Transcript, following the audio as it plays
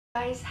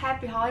Guys,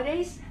 happy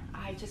holidays.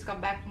 I just got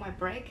back from my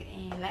break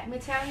and let me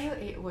tell you,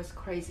 it was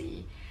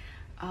crazy.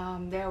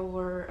 There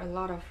were a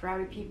lot of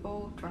rowdy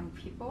people, drunk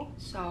people,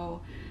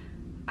 so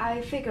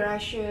I figured I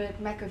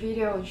should make a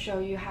video and show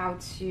you how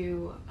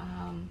to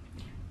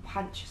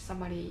punch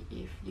somebody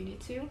if you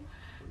need to.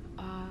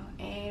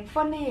 And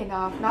funny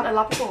enough, not a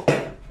lot of people.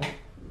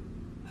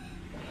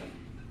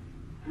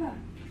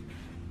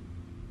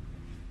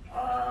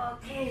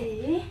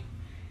 Okay,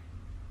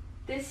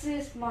 this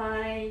is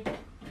my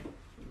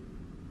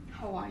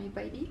Hawaii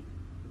baby.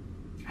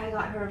 I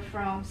got her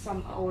from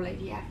some old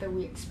lady after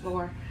we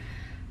explored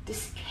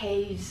these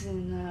caves,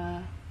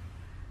 and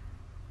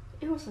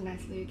it was a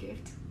nice little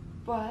gift.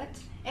 But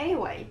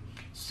anyway,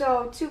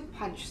 so to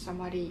punch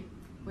somebody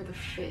with a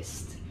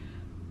fist,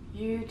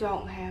 you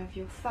don't have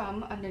your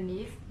thumb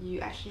underneath, you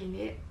actually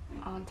need it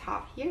on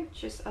top here.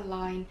 Just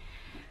align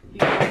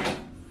your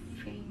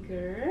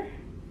finger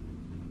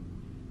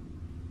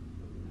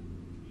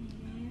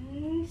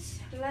and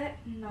let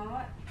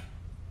not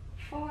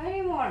fall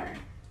anymore,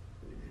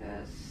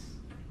 because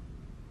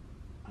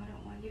I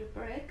don't want you to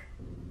break.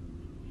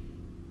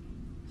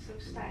 So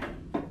stay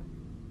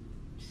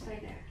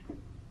there.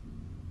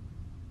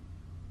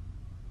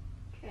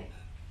 Okay.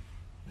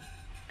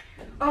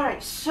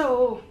 Alright,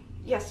 so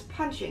yes,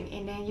 punching,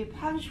 and then you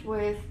punch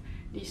with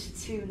these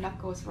two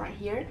knuckles right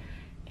here,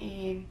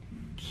 and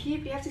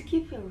you have to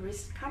keep your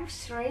wrist kind of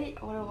straight,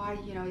 otherwise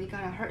you're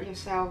gonna hurt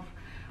yourself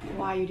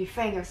while you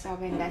defend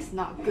yourself, and that's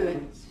not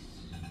good.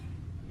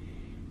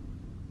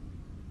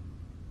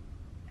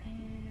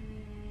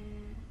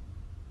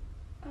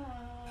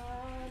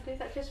 Did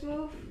that just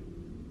move?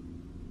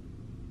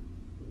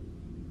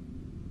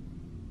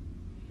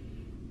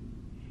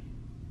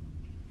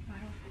 I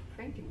don't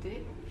think it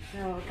did.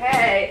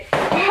 Okay.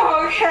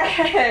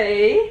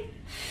 Okay.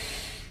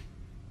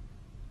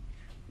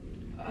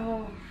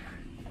 Oh.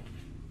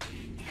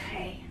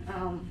 Okay.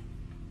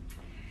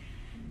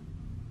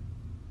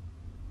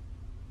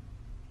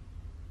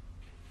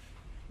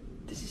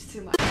 This is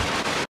too much.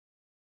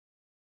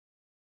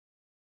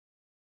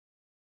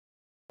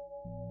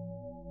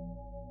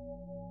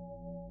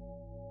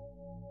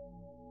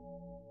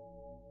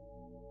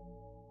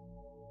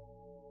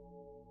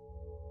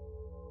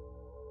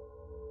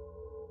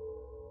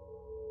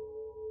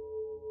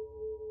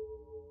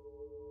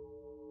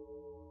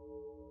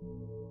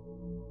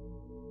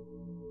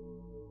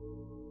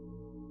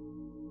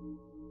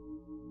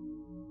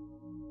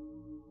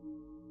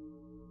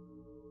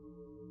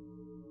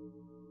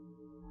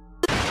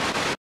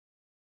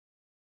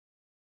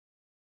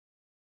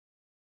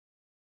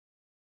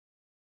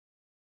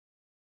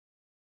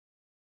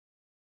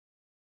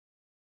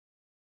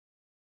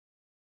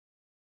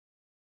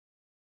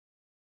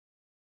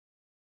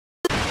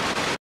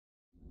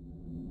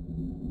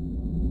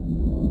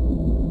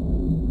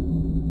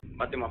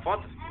 Bater uma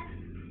foto?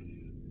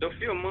 Tô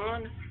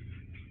filmando.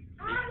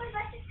 Ah, mas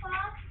vai ser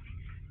foto.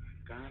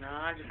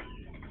 Caralho.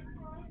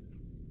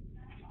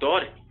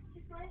 Vitória,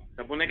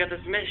 essa boneca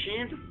tá se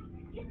mexendo.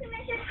 Isso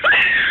mexe.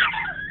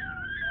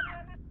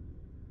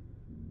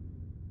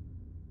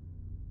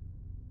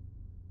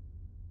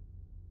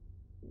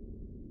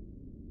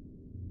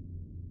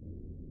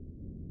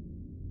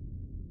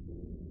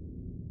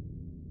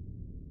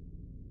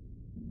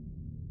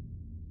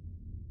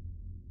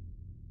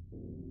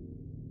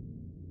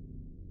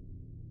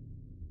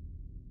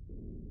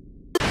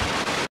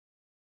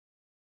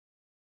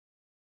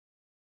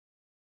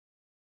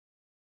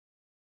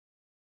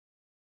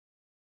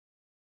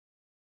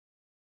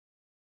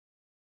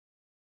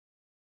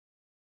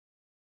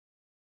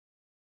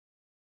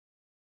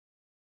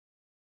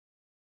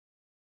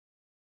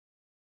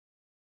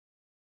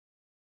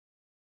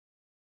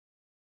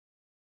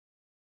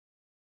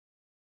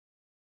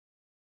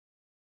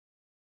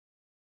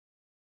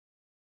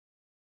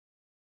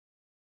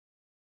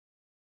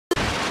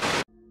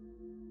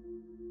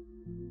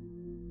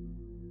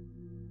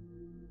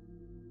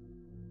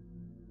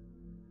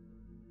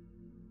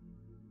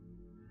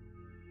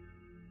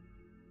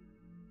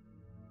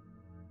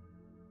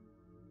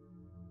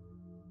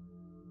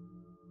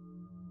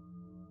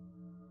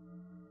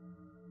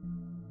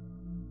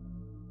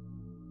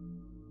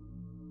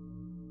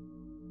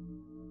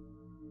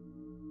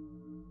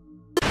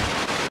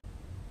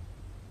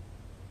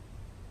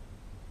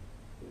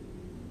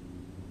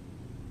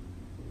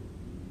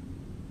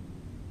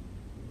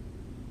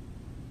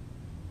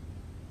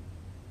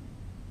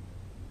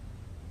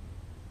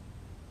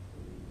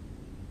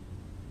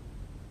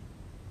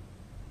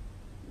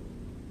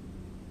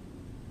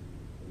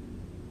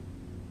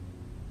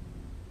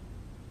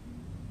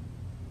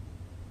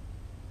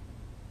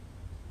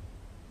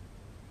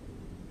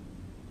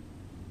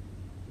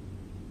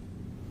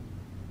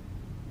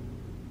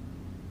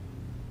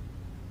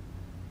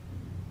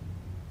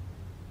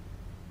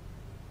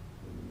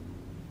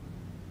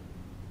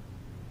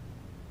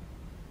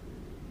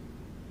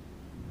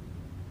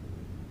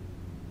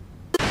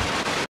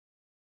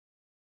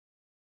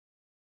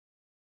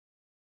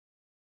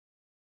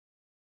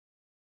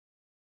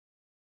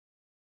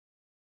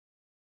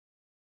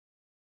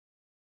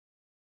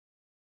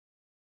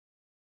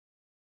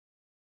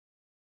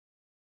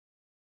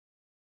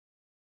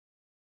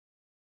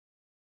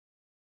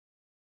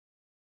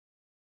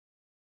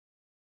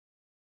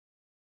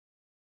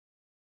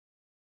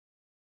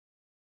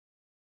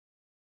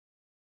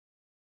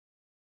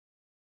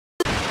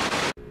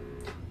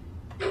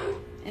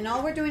 And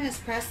all we're doing is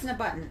pressing a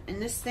button,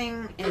 and this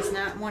thing is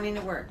not wanting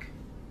to work.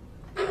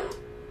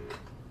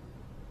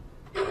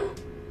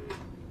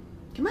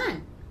 Come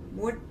on.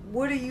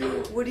 What do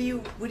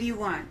you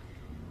want?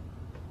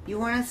 You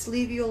want us to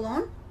leave you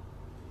alone?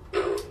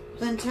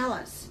 Then tell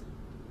us.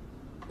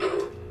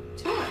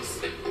 Tell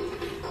us.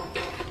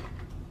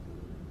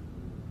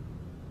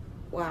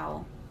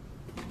 Wow.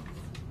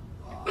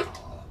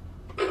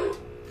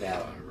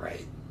 That one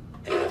right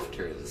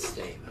after the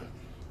statement.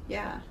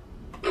 Yeah.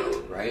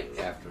 Right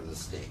after the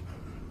statement.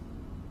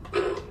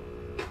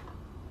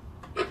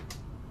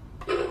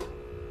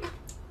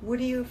 What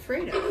are you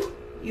afraid of?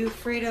 You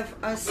afraid of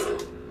us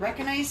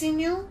recognizing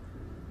you?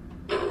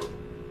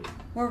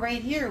 We're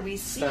right here. We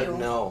see Said you.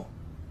 no.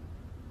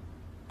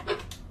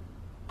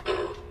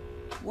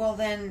 Well,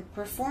 then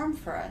perform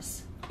for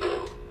us.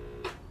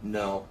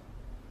 No.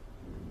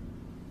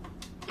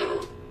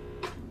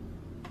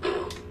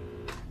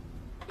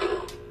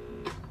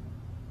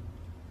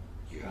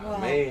 You got Well,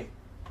 me.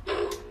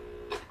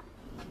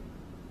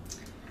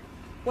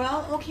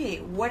 Well, okay.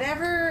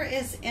 Whatever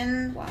is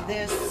in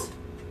this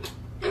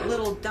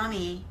little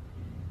dummy,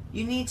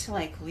 you need to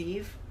like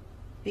leave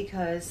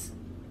because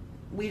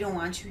we don't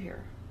want you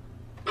here.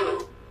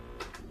 I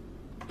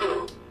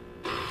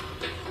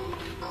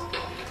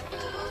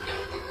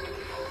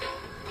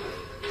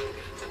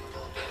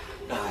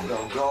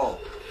don't go.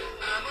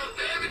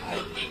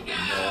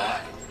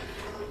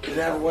 It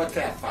never went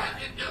that far.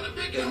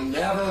 It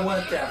never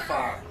went that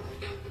far.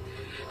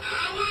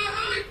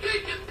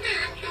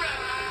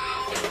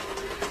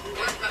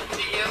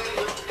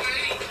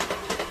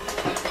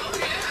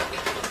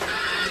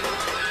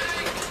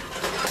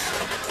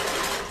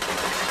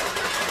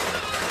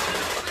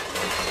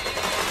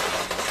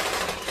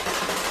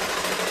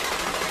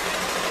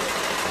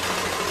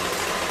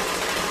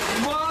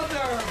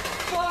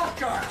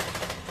 Motherfucker!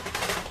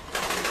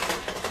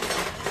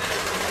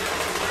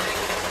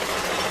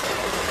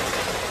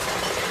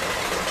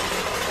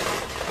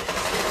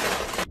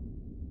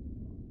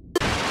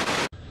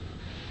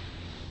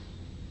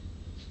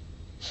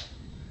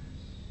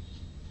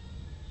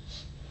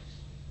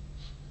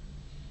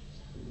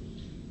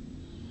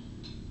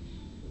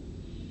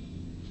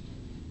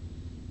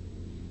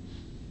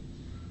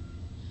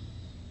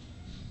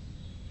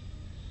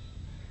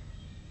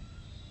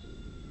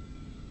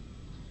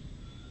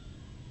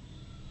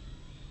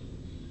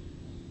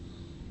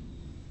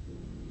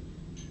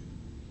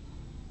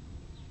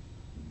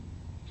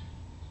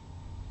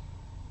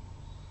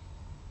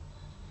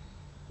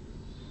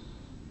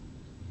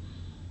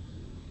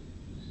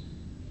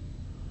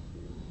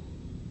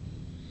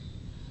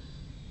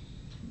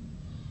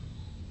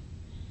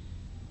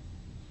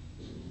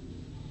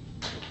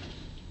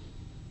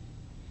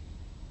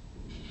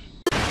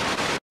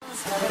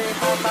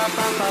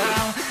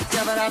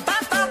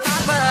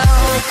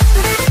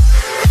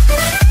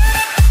 Ba-ba-ba-ba-ba.